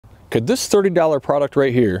Could this $30 product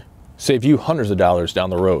right here save you hundreds of dollars down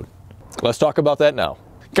the road? Let's talk about that now.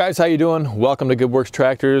 Guys, how you doing? Welcome to Good Works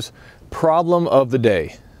Tractors. Problem of the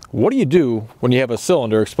day. What do you do when you have a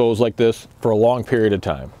cylinder exposed like this for a long period of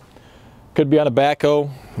time? Could be on a backhoe,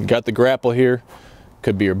 you got the grapple here,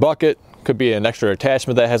 could be your bucket, could be an extra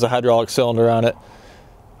attachment that has a hydraulic cylinder on it.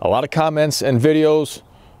 A lot of comments and videos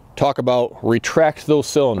talk about retract those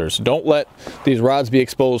cylinders. Don't let these rods be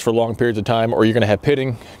exposed for long periods of time or you're going to have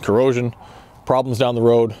pitting, corrosion, problems down the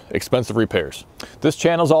road, expensive repairs. This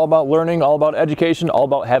channel is all about learning, all about education, all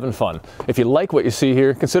about having fun. If you like what you see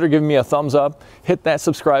here, consider giving me a thumbs up, hit that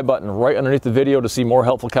subscribe button right underneath the video to see more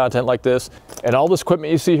helpful content like this. And all this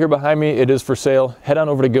equipment you see here behind me, it is for sale. Head on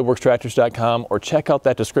over to goodworkstractors.com or check out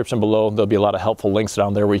that description below. There'll be a lot of helpful links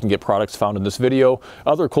down there where you can get products found in this video,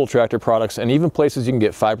 other cool tractor products, and even places you can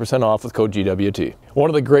get 5% off with code GWT. One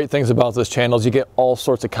of the great things about this channel is you get all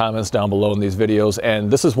sorts of comments down below in these videos, and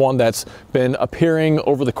this is one that's been appearing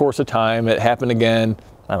over the course of time. It happened again,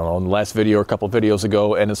 I don't know, in the last video or a couple videos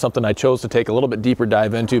ago, and it's something I chose to take a little bit deeper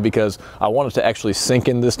dive into because I wanted to actually sink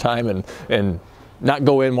in this time and not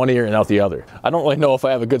go in one ear and out the other. I don't really know if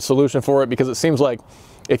I have a good solution for it because it seems like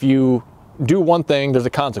if you do one thing, there's a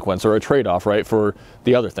consequence or a trade-off, right, for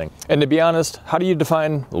the other thing. And to be honest, how do you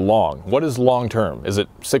define long? What is long term? Is it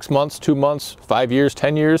 6 months, 2 months, 5 years,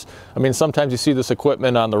 10 years? I mean, sometimes you see this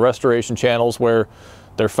equipment on the restoration channels where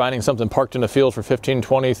they're finding something parked in a field for 15,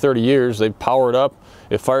 20, 30 years. They power it up.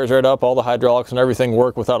 It fires right up. All the hydraulics and everything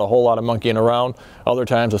work without a whole lot of monkeying around. Other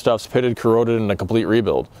times the stuff's pitted, corroded, and a complete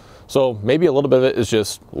rebuild. So maybe a little bit of it is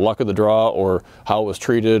just luck of the draw or how it was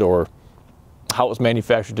treated or how it was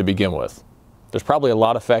manufactured to begin with. There's probably a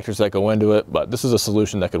lot of factors that go into it, but this is a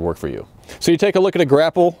solution that could work for you. So you take a look at a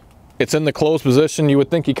grapple. It's in the closed position. You would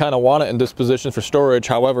think you kind of want it in this position for storage.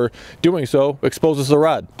 However, doing so exposes the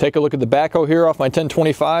rod. Take a look at the backhoe here off my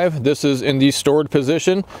 1025. This is in the stored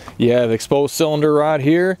position. You have exposed cylinder rod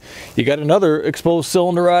here. You got another exposed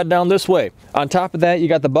cylinder rod down this way. On top of that, you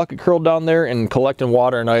got the bucket curled down there and collecting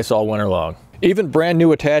water and ice all winter long. Even brand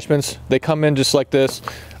new attachments, they come in just like this.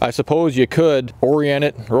 I suppose you could orient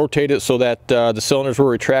it, rotate it so that the cylinders were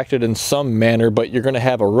retracted in some manner, but you're gonna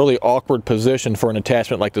have a really awkward position for an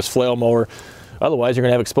attachment like this flail mower. Otherwise, you're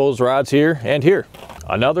gonna have exposed rods here and here.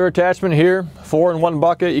 Another attachment here, 4 in 1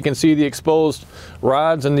 bucket. You can see the exposed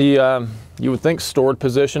rods in the, you would think, stored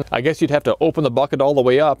position. I guess you'd have to open the bucket all the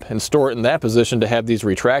way up and store it in that position to have these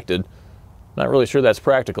retracted. Not really sure that's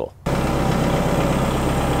practical.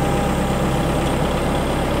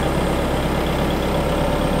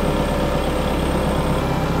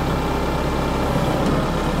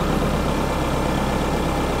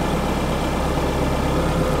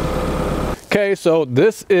 Okay, so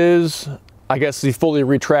this is, I guess, the fully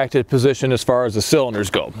retracted position as far as the cylinders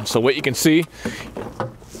go. So what you can see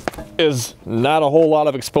is not a whole lot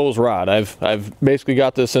of exposed rod. I've basically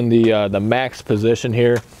got this in the max position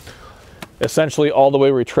here, essentially all the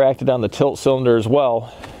way retracted on the tilt cylinder as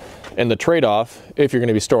well. And the trade-off, if you're going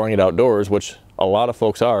to be storing it outdoors, which a lot of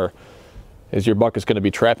folks are, is your bucket's going to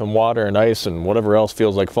be trapping water and ice and whatever else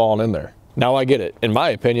feels like falling in there. Now I get it. In my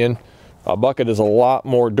opinion, a bucket is a lot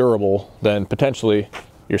more durable than potentially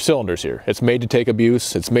your cylinders here. It's made to take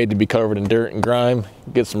abuse. It's made to be covered in dirt and grime,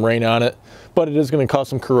 get some rain on it, but it is going to cause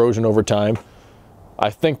some corrosion over time.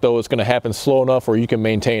 I think though it's going to happen slow enough where you can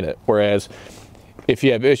maintain it. Whereas if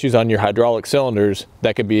you have issues on your hydraulic cylinders,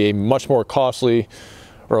 that could be a much more costly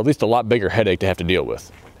or at least a lot bigger headache to have to deal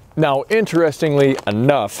with. Now, interestingly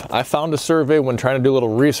enough, I found a survey when trying to do a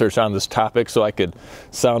little research on this topic so I could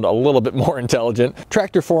sound a little bit more intelligent.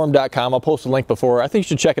 Tractorforum.com, I'll post a link before. I think you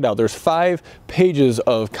should check it out. There's 5 pages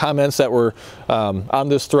of comments that were on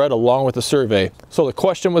this thread along with the survey. So the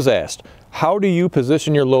question was asked, how do you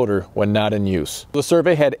position your loader when not in use? The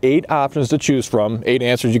survey had 8 options to choose from, 8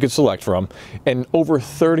 answers you could select from, and over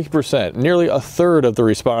 30%, nearly a third of the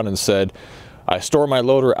respondents said, I store my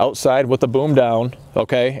loader outside with the boom down,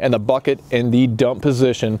 okay, and the bucket in the dump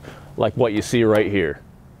position like what you see right here.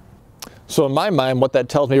 So in my mind, what that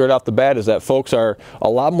tells me right off the bat is that folks are a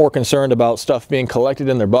lot more concerned about stuff being collected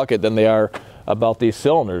in their bucket than they are about these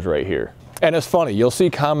cylinders right here. And it's funny, you'll see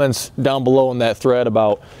comments down below in that thread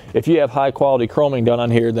about if you have high quality chroming done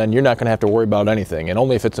on here, then you're not gonna have to worry about anything. And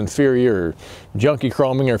only if it's inferior or junky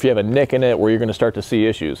chroming or if you have a nick in it where you're gonna start to see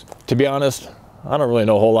issues. To be honest, I don't really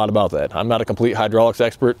know a whole lot about that. I'm not a complete hydraulics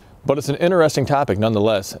expert, but it's an interesting topic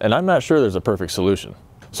nonetheless, and I'm not sure there's a perfect solution.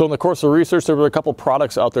 So in the course of research, there were a couple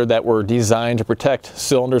products out there that were designed to protect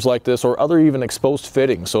cylinders like this or other even exposed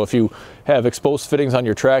fittings. So if you have exposed fittings on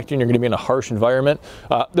your tractor and you're going to be in a harsh environment,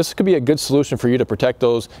 this could be a good solution for you to protect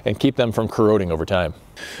those and keep them from corroding over time.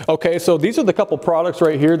 Okay, so these are the couple products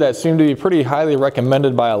right here that seem to be pretty highly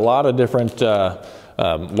recommended by a lot of different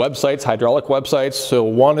websites, hydraulic websites. So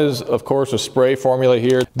one is, of course, a spray formula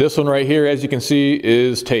here. This one right here, as you can see,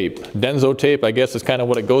 is tape. Denso tape, I guess, is kind of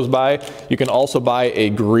what it goes by. You can also buy a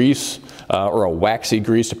grease or a waxy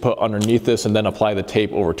grease to put underneath this and then apply the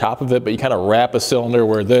tape over top of it. But you kind of wrap a cylinder,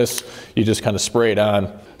 where this, you just kind of spray it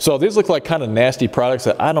on. So these look like kind of nasty products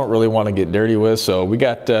that I don't really want to get dirty with. So we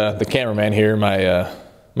got the cameraman here,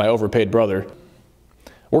 my overpaid brother.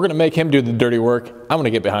 We're going to make him do the dirty work. I'm going to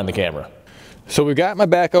get behind the camera. So we got my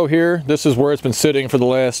backhoe here. This is where it's been sitting for the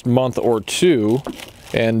last month or two,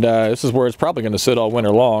 and this is where it's probably going to sit all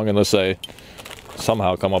winter long unless I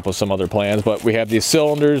somehow come up with some other plans. But we have these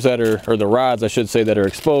cylinders that are, or the rods I should say, that are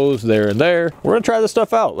exposed there and there. We're going to try this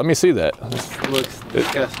stuff out. Let me see that. This looks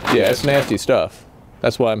disgusting. Yeah, it's nasty stuff.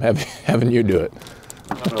 That's why I'm having you do it.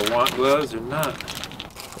 I don't know if I want gloves or not.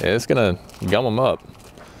 Yeah, it's going to gum them up.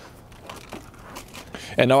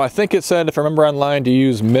 And now I think it said, if I remember online, to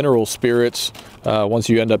use mineral spirits once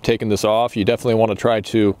you end up taking this off. You definitely want to try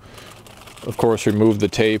to, of course, remove the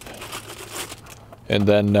tape and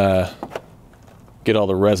then get all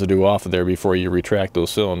the residue off of there before you retract those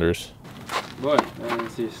cylinders. Boy, I didn't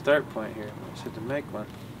see a start point here. I just had to make one.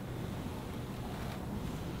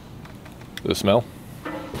 The smell?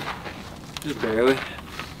 Just barely.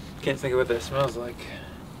 Can't think of what that smells like.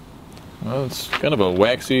 Well, it's kind of a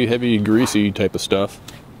waxy, heavy, greasy type of stuff.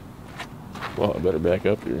 Well, I better back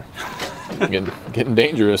up here. Getting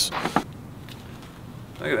dangerous.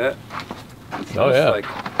 Look at that. Oh yeah.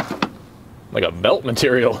 Like a belt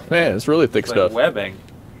material. Man, it's really thick stuff. Like webbing.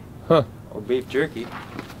 Huh. Or beef jerky.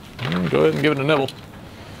 Go ahead and give it a nibble.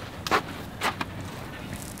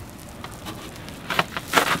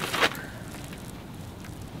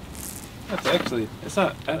 That's actually, it's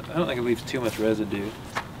not, I don't think it leaves too much residue.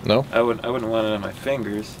 No? I wouldn't want it on my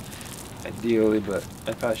fingers, ideally, but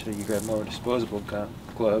I probably should have grabbed more disposable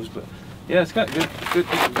gloves. But yeah, it's got good.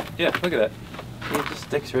 Yeah, look at that. It just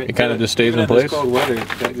sticks right. It kind of just stays in in place. This cold weather,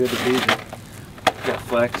 it's got good adhesion. It's got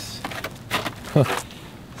flex.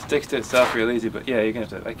 Sticks to itself real easy, but yeah, you're gonna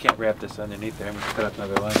have to. I can't wrap this underneath there. I'm gonna cut up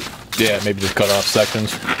another line. Yeah, maybe just cut off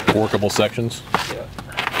sections, workable sections. Yeah.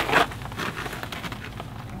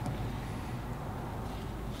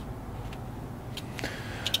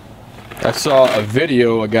 I saw a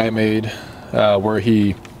video a guy made where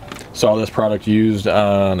he saw this product used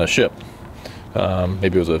on a ship.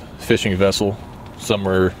 Maybe it was a fishing vessel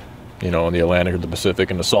somewhere, you know, in the Atlantic or the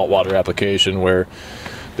Pacific, in a saltwater application where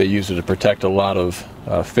they used it to protect a lot of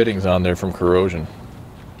fittings on there from corrosion.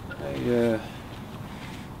 I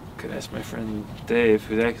could ask my friend Dave,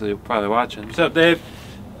 who's actually probably watching. What's up, Dave?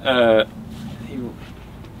 He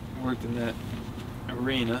worked in that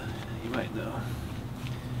arena. You might know.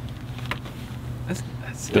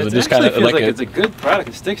 Does it just kind of feels like it's a good product.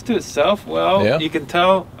 It sticks to itself well. Yeah. You can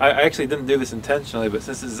tell. I actually didn't do this intentionally, but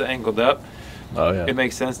since this is angled up, oh yeah, it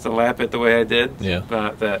makes sense to lap it the way I did. Yeah.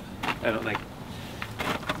 Not that I don't think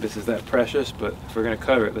this is that precious, but if we're gonna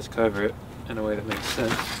cover it, let's cover it in a way that makes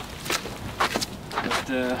sense.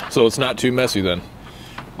 But, so it's not too messy then.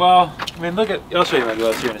 well, I mean, look at. I'll show you my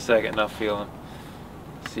gloves here in a second, and I'll feel them.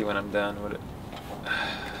 See when I'm done with it.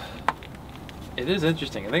 It is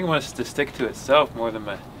interesting. I think it wants to stick to itself more than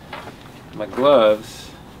my gloves,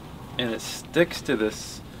 and it sticks to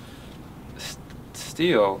this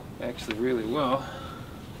steel actually really well.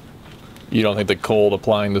 You don't think the cold,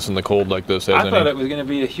 applying this in the cold like this, has I thought it was going to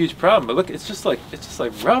be a huge problem, but look, it's just like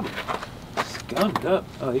rubber. It's gummed up.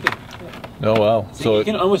 Oh, you can. Yeah. Oh wow! See, So you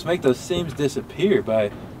can almost make those seams disappear by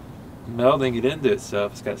melding it into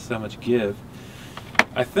itself. It's got so much give.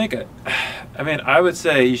 I think, I mean, I would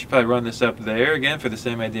say you should probably run this up there again for the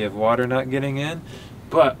same idea of water not getting in.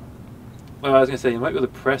 But, well, I was going to say, you might be able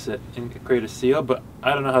to press it and create a seal, but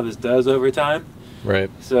I don't know how this does over time. right.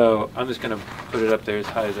 So I'm just going to put it up there as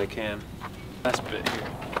high as I can. Last bit here.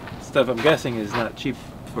 Stuff I'm guessing is not cheap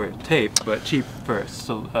for tape, but cheap for a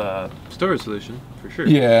storage solution, for sure.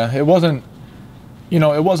 Yeah, it wasn't. You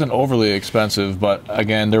know, it wasn't overly expensive, but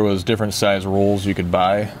again, there was different size rolls you could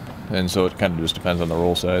buy. And so it kind of just depends on the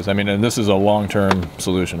roll size. I mean, and this is a long-term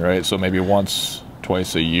solution, right? So maybe once,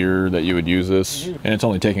 twice a year that you would use this. And it's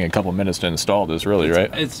only taking a couple minutes to install this, really, right?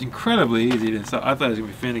 It's incredibly easy to install. I thought it was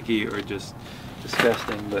going to be finicky or just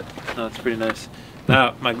disgusting, but no, it's pretty nice.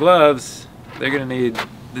 Now, my gloves, they're going to need,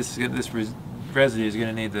 this residue is going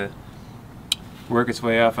to need to work its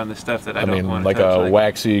way off on the stuff that I don't want to like touch. a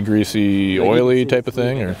waxy, greasy, oily type of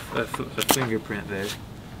thing, or a fingerprint there.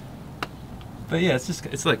 But yeah,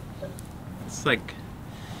 it's like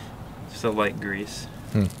just a light grease.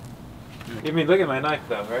 I mean, look at my knife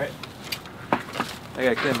though, right? I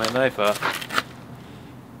gotta clean my knife off.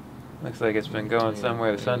 Looks like it's been going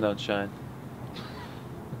somewhere the sun don't shine.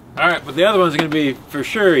 All right, but the other one's gonna be for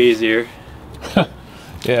sure easier.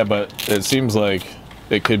 yeah, but it seems like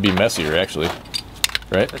it could be messier actually,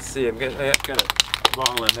 right? Let's see. I got a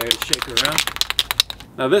ball in there to shake around.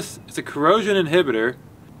 Now this is a corrosion inhibitor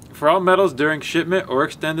for all metals during shipment or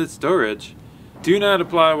extended storage. Do not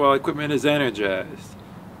apply while equipment is energized.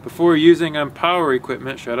 Before using on power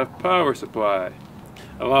equipment, shut off power supply.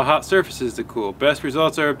 Allow hot surfaces to cool. Best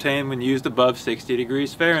results are obtained when used above 60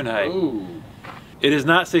 degrees Fahrenheit. Ooh. It is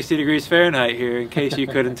not 60 degrees Fahrenheit here, in case you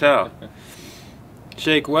couldn't tell.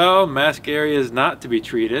 Shake well. Mask area is not to be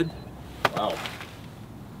treated. Wow.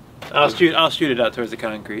 I'll shoot it out towards the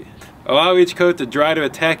concrete. Allow each coat to dry to a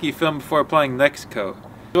tacky film before applying next coat.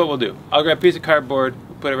 What we'll do, I'll grab a piece of cardboard,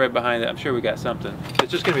 put it right behind it. I'm sure we got something.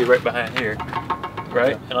 It's just gonna be right behind here,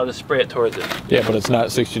 right? And I'll just spray it towards it. Yeah, but it's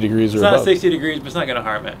not 60 degrees or It's above. not 60 degrees, but it's not gonna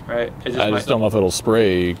harm it, right? It I just don't know if it'll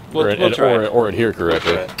spray or adhere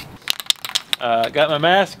correctly. Got my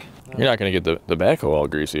mask? You're not gonna get the backhoe all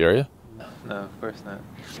greasy, are you? No, of course not.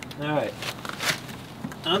 All right.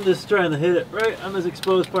 I'm just trying to hit it right on this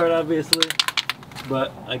exposed part, obviously.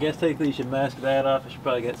 But I guess technically you should mask that off. I should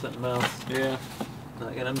probably get something else. Yeah.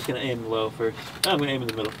 Again, I'm just going to aim low first. I'm going to aim in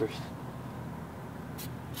the middle first.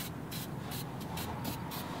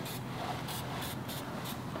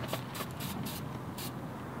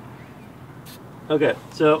 Okay,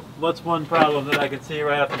 so what's one problem that I can see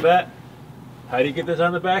right off the bat? How do you get this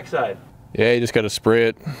on the backside? Yeah, you just got to spray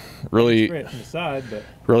it really, Spray it from the side, but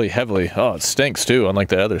really heavily. Oh, it stinks too, unlike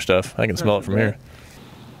that other stuff. I can smell it from here.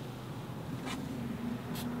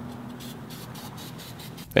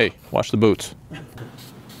 Hey, watch the boots.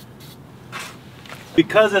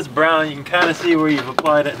 Because it's brown, you can kind of see where you've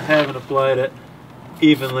applied it and haven't applied it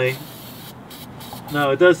evenly.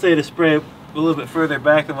 Now, it does say to spray a little bit further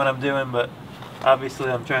back than what I'm doing, but obviously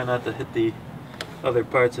I'm trying not to hit the other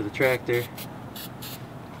parts of the tractor.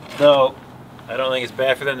 Though, I don't think it's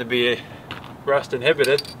bad for them to be rust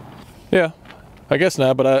inhibited. Yeah, I guess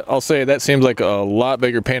not, but I'll say that seems like a lot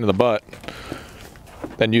bigger pain in the butt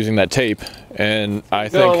than using that tape. And I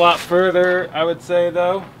think go a lot further, I would say,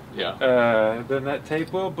 though. Yeah. Than that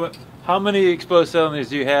tape will. But how many exposed cylinders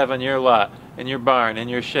do you have on your lot, in your barn, in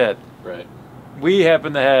your shed? Right. We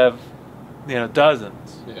happen to have, you know,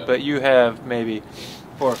 dozens. Yeah. But you have maybe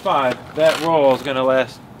 4 or 5. That roll is going to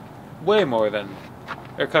last way more than,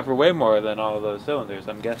 or cover way more than all of those cylinders,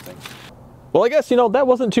 I'm guessing. Well, I guess, you know, that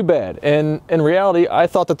wasn't too bad. And in reality, I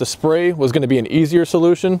thought that the spray was going to be an easier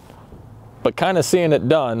solution, but kind of seeing it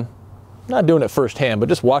done, not doing it firsthand, but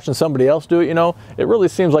just watching somebody else do it, you know, it really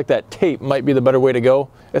seems like that tape might be the better way to go,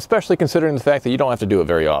 especially considering the fact that you don't have to do it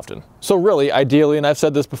very often. So really, ideally, and I've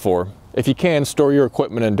said this before, if you can, store your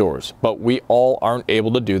equipment indoors, but we all aren't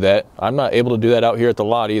able to do that. I'm not able to do that out here at the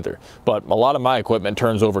lot either, but a lot of my equipment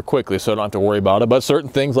turns over quickly, so I don't have to worry about it. But certain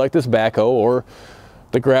things like this backhoe or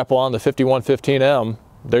the grapple on the 5115M,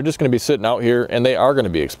 they're just going to be sitting out here and they are going to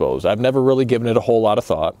be exposed. I've never really given it a whole lot of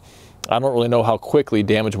thought. I don't really know how quickly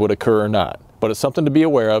damage would occur or not, but it's something to be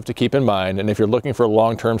aware of, to keep in mind. And if you're looking for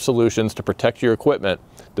long-term solutions to protect your equipment,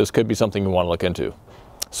 this could be something you want to look into.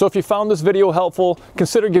 So if you found this video helpful,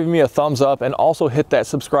 consider giving me a thumbs up and also hit that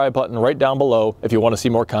subscribe button right down below if you want to see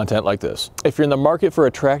more content like this. If you're in the market for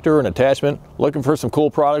a tractor or an attachment, looking for some cool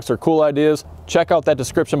products or cool ideas, check out that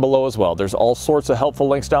description below as well. There's all sorts of helpful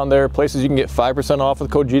links down there, places you can get 5% off with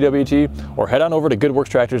code GWT, or head on over to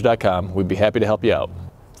goodworkstractors.com. We'd be happy to help you out.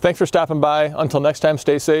 Thanks for stopping by. Until next time,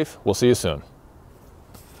 stay safe. We'll see you soon.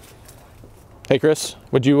 Hey Chris,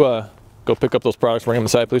 would you go pick up those products, bring them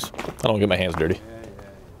inside, please? I don't want to get my hands dirty.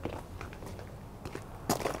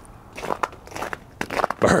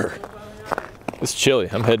 Brr. It's chilly.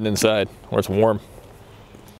 I'm heading inside where it's warm.